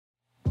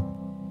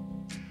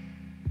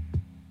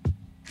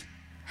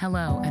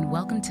Hello, and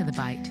welcome to The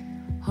Bite,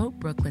 Hope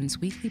Brooklyn's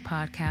weekly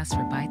podcast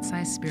for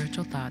bite-sized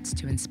spiritual thoughts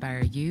to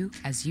inspire you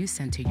as you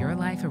center your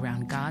life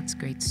around God's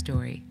great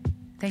story.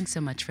 Thanks so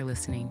much for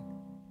listening.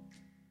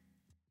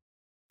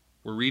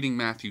 We're reading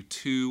Matthew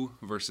 2,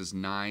 verses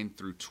 9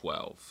 through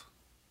 12.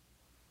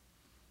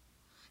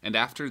 And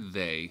after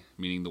they,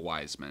 meaning the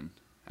wise men,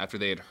 after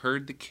they had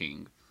heard the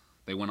king,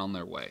 they went on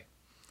their way.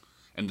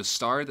 And the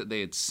star that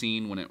they had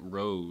seen when it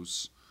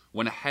rose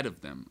went ahead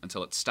of them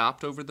until it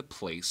stopped over the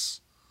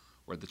place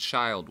where the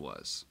child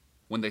was.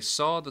 When they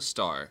saw the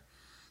star,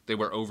 they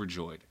were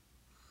overjoyed.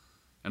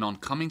 And on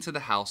coming to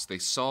the house, they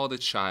saw the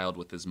child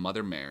with his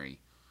mother Mary,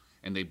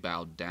 and they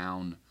bowed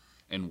down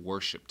and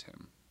worshipped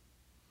him.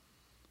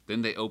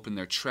 Then they opened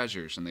their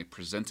treasures, and they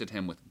presented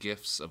him with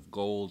gifts of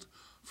gold,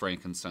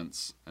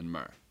 frankincense, and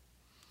myrrh.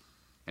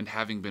 And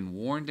having been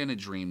warned in a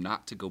dream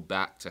not to go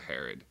back to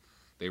Herod,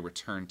 they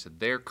returned to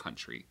their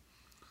country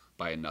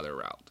by another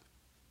route.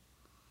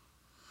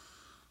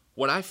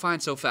 What I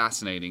find so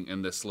fascinating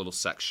in this little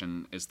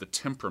section is the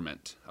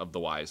temperament of the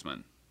wise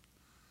men.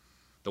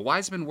 The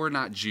wise men were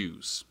not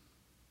Jews.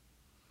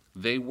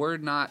 They were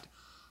not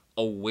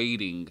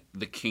awaiting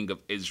the king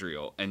of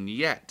Israel, and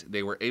yet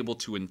they were able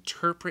to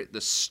interpret the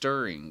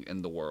stirring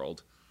in the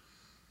world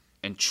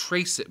and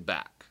trace it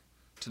back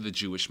to the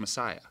Jewish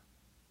Messiah.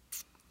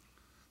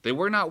 They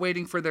were not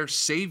waiting for their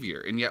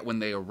Savior, and yet when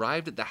they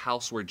arrived at the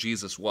house where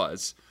Jesus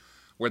was,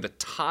 where the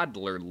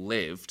toddler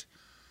lived,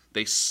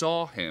 they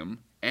saw him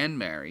and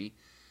Mary,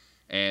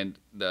 and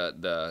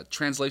the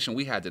translation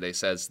we had today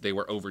says they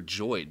were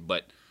overjoyed,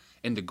 but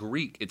in the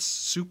Greek, it's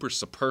super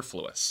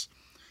superfluous.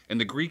 In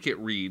the Greek, it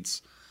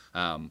reads,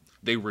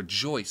 they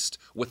rejoiced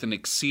with an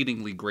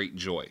exceedingly great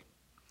joy.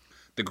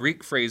 The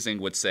Greek phrasing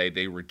would say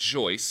they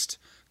rejoiced,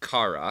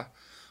 kara,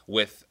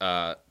 with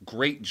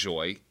great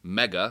joy,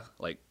 mega,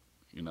 like,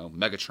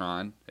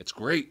 Megatron. It's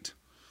great.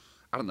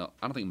 I don't know.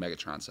 I don't think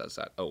Megatron says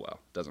that. Oh, well.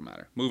 Doesn't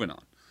matter. Moving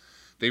on.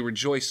 They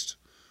rejoiced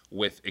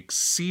with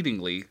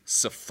exceedingly,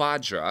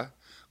 saphadra,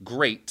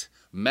 great,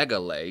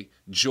 megale,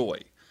 joy.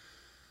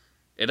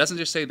 It doesn't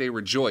just say they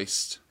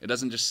rejoiced. It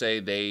doesn't just say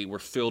they were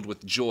filled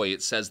with joy.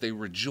 It says they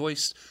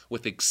rejoiced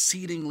with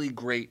exceedingly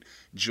great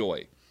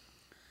joy.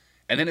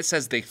 And then it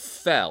says they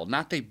fell,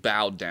 not they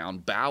bowed down.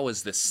 Bow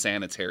is this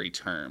sanitary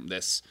term,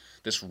 this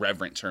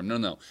reverent term.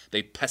 No.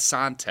 They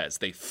pesantes,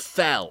 they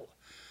fell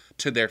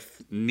to their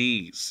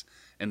knees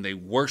and they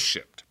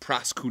worshipped,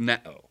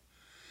 proskuneo.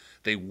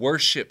 They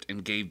worshipped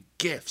and gave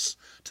gifts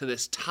to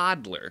this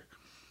toddler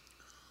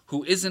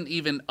who isn't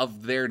even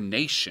of their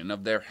nation,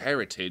 of their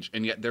heritage,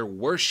 and yet they're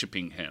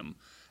worshiping him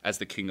as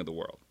the king of the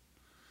world.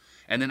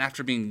 And then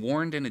after being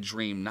warned in a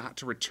dream not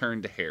to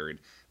return to Herod,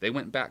 they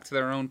went back to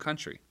their own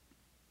country.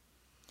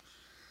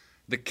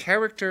 The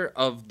character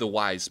of the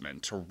wise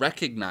men to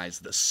recognize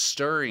the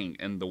stirring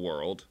in the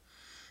world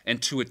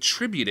and to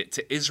attribute it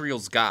to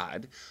Israel's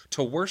God,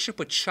 to worship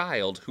a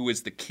child who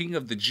is the king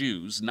of the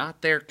Jews,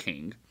 not their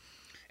king,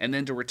 and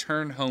then to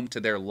return home to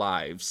their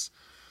lives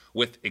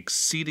with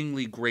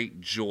exceedingly great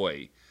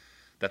joy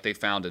that they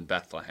found in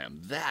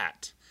Bethlehem.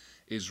 That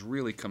is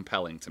really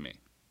compelling to me.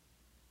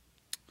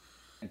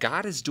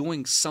 God is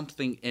doing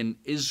something in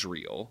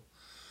Israel,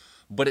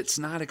 but it's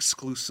not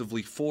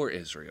exclusively for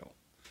Israel.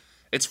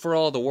 It's for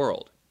all the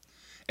world.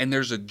 And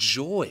there's a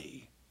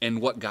joy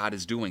in what God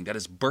is doing that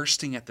is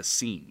bursting at the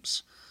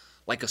seams,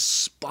 like a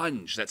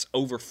sponge that's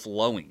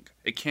overflowing.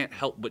 It can't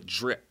help but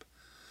drip.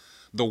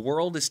 The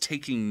world is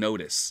taking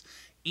notice,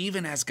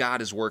 even as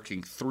God is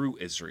working through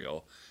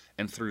Israel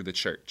and through the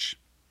church.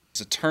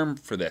 There's a term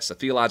for this, a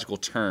theological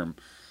term.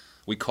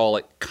 We call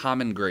it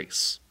common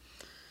grace.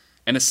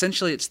 And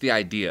essentially it's the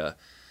idea,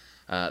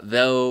 that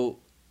though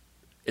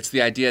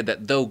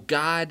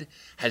God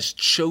has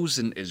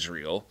chosen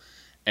Israel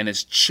and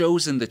has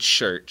chosen the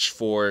church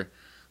for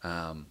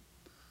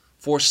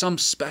some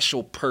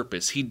special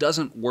purpose, he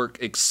doesn't work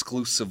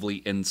exclusively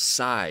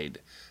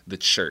inside the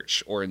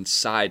church or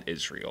inside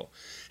Israel.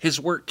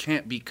 His work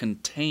can't be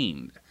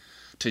contained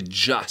to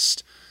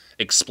just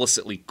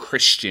explicitly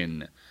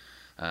Christian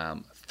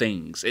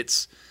things.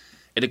 It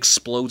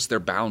explodes their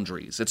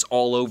boundaries. It's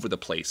all over the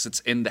place. It's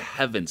in the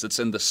heavens. It's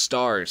in the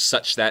stars,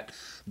 such that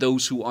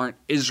those who aren't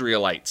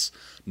Israelites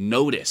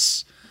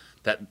notice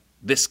that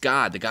this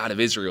God, the God of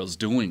Israel, is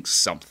doing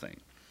something.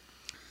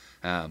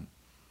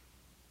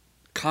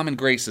 Common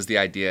grace is the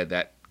idea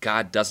that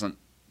God doesn't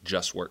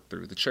just work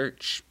through the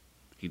church.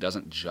 He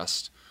doesn't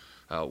just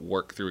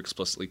work through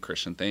explicitly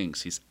Christian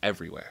things. He's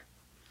everywhere.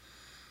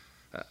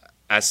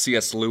 As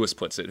C.S. Lewis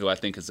puts it, who I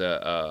think is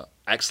an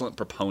excellent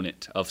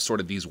proponent of sort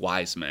of these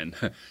wise men,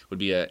 would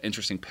be an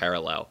interesting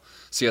parallel.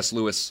 C.S.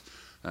 Lewis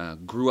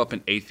grew up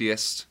an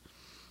atheist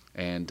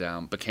and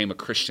became a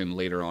Christian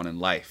later on in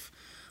life.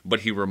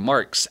 But he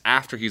remarks,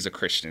 after he's a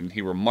Christian,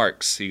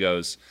 he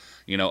goes,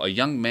 a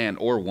young man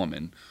or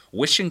woman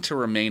wishing to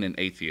remain an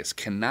atheist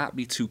cannot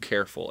be too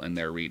careful in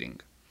their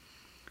reading.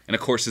 And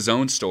of course, his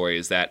own story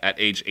is that at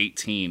age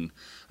 18,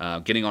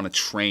 getting on a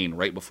train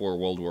right before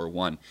World War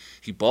I,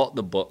 he bought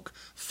the book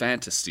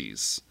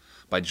Fantasies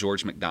by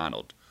George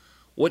MacDonald,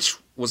 which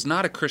was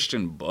not a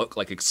Christian book,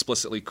 like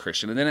explicitly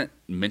Christian. It didn't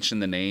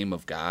mention the name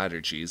of God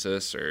or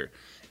Jesus or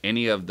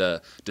any of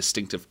the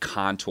distinctive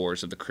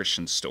contours of the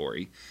Christian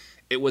story.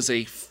 It was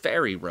a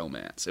fairy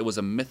romance. It was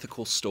a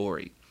mythical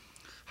story.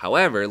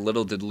 However,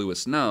 little did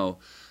Lewis know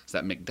is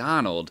that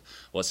MacDonald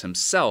was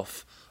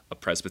himself a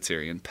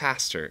Presbyterian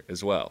pastor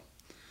as well.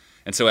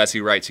 And so as he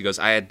writes, he goes,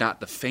 I had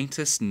not the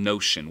faintest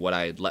notion what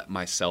I had let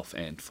myself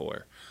in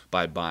for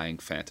by buying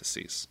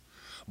fantasies.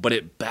 But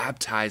it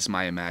baptized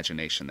my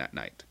imagination that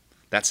night.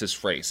 That's his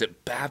phrase.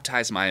 It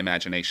baptized my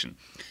imagination.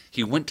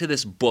 He went to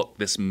this book,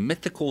 this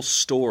mythical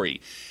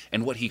story,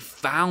 and what he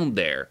found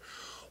there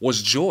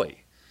was joy.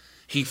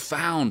 He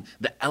found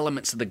the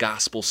elements of the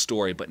gospel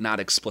story, but not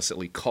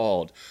explicitly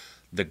called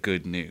the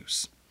good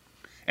news.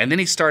 And then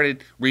he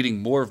started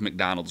reading more of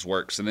MacDonald's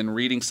works and then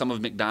reading some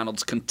of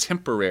MacDonald's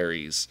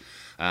contemporaries.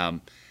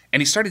 And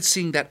he started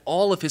seeing that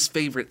all of his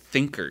favorite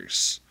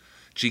thinkers,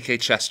 G.K.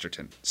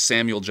 Chesterton,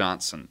 Samuel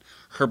Johnson,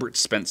 Herbert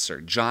Spencer,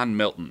 John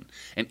Milton,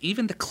 and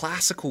even the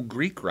classical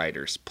Greek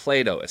writers,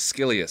 Plato,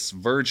 Aeschylus,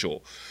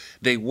 Virgil,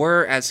 they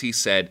were, as he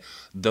said,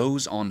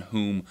 those on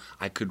whom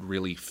I could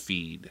really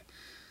feed.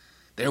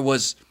 There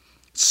was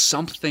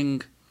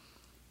something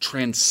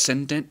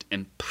transcendent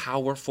and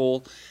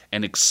powerful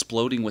and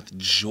exploding with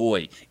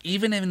joy.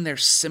 Even in their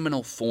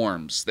seminal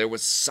forms, there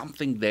was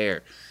something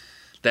there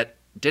that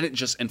didn't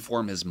just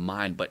inform his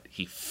mind, but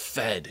he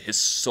fed his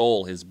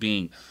soul, his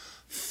being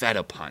fed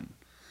upon.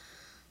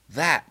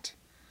 That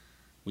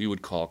we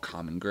would call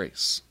common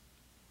grace.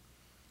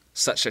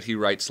 Such that he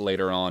writes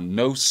later on,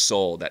 no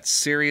soul that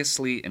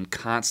seriously and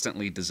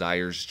constantly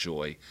desires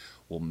joy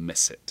will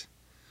miss it.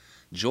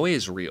 Joy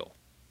is real.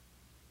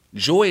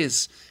 Joy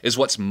is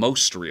what's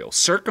most real.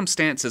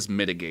 Circumstances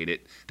mitigate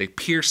it, they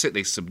pierce it,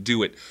 they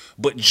subdue it.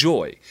 But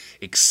joy,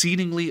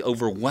 exceedingly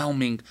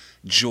overwhelming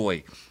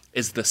joy,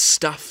 is the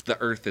stuff the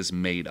earth is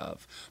made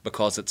of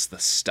because it's the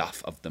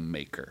stuff of the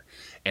Maker,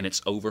 and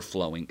it's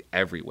overflowing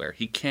everywhere.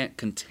 He can't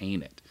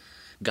contain it.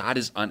 God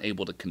is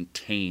unable to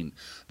contain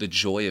the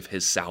joy of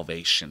his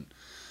salvation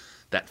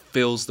that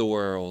fills the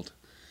world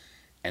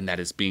and that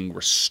is being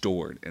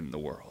restored in the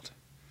world.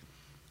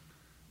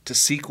 To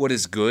seek what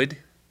is good,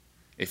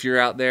 if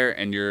you're out there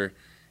and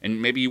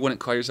maybe you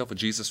wouldn't call yourself a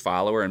Jesus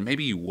follower, and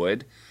maybe you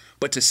would,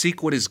 but to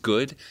seek what is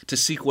good, to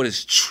seek what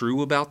is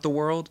true about the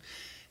world,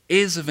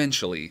 is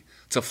eventually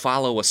to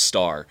follow a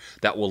star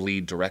that will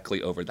lead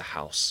directly over the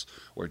house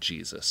where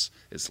Jesus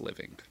is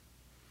living.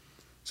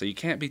 So you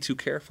can't be too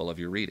careful of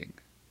your reading.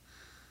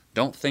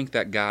 Don't think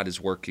that God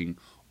is working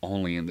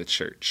only in the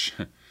church.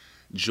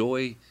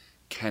 Joy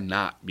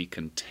cannot be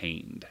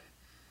contained,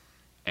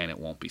 and it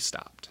won't be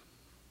stopped.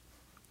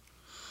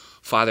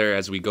 Father,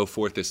 as we go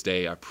forth this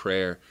day, our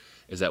prayer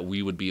is that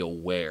we would be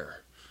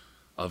aware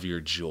of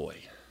your joy,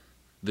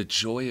 the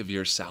joy of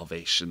your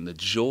salvation, the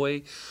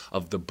joy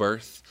of the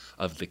birth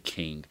of the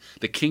King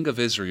of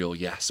Israel,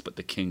 yes, but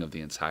the King of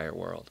the entire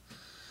world.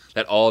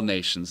 That all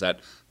nations,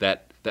 that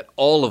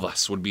all of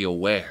us would be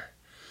aware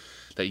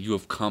that you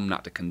have come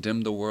not to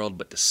condemn the world,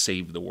 but to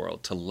save the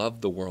world, to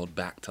love the world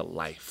back to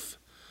life,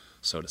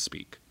 so to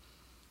speak.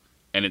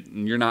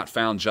 And you're not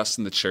found just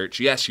in the church.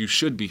 Yes, you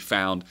should be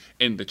found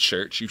in the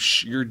church.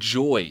 Your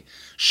joy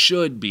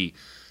should be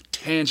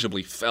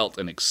tangibly felt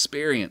and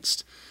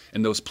experienced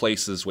in those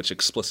places which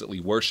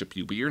explicitly worship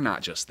you. But you're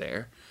not just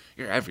there.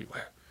 You're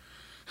everywhere.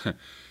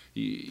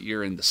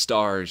 You're in the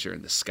stars. You're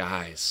in the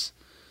skies.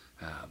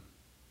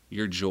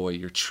 Your joy,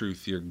 your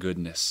truth, your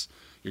goodness,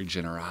 your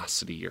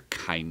generosity, your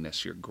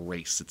kindness, your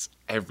grace, it's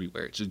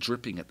everywhere. It's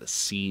dripping at the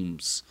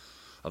seams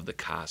of the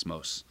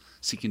cosmos,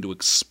 seeking to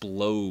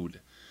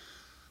explode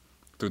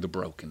through the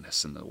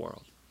brokenness in the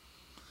world.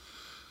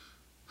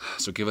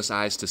 So give us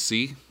eyes to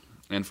see.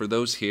 And for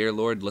those here,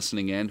 Lord,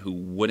 listening in who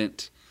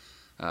wouldn't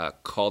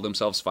call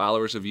themselves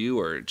followers of you,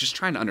 or just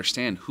trying to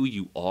understand who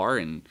you are,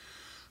 and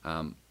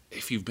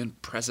if you've been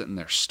present in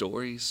their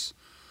stories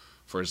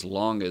for as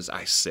long as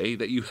I say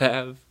that you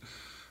have,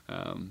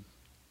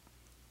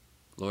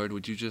 Lord,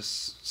 would you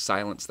just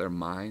silence their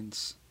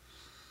minds,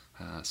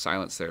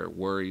 silence their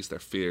worries, their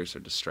fears,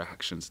 their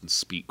distractions, and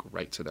speak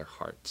right to their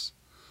hearts.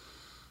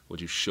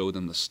 Would you show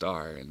them the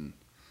star and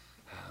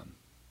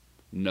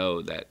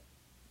know that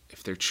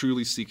if they're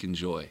truly seeking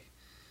joy,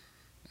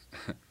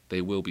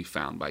 they will be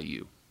found by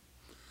you.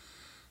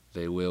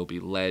 They will be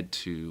led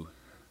to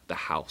the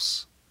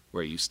house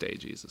where you stay,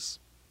 Jesus.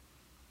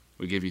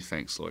 We give you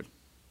thanks, Lord.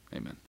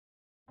 Amen.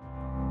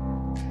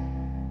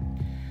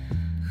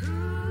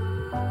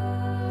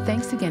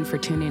 Thanks again for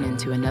tuning in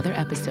to another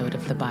episode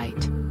of The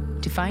Bite.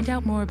 To find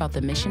out more about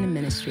the mission and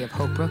ministry of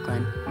Hope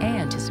Brooklyn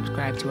and to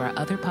subscribe to our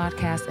other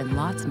podcasts and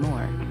lots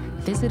more,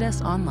 visit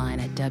us online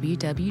at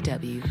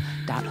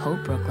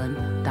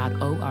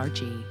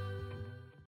www.hopebrooklyn.org.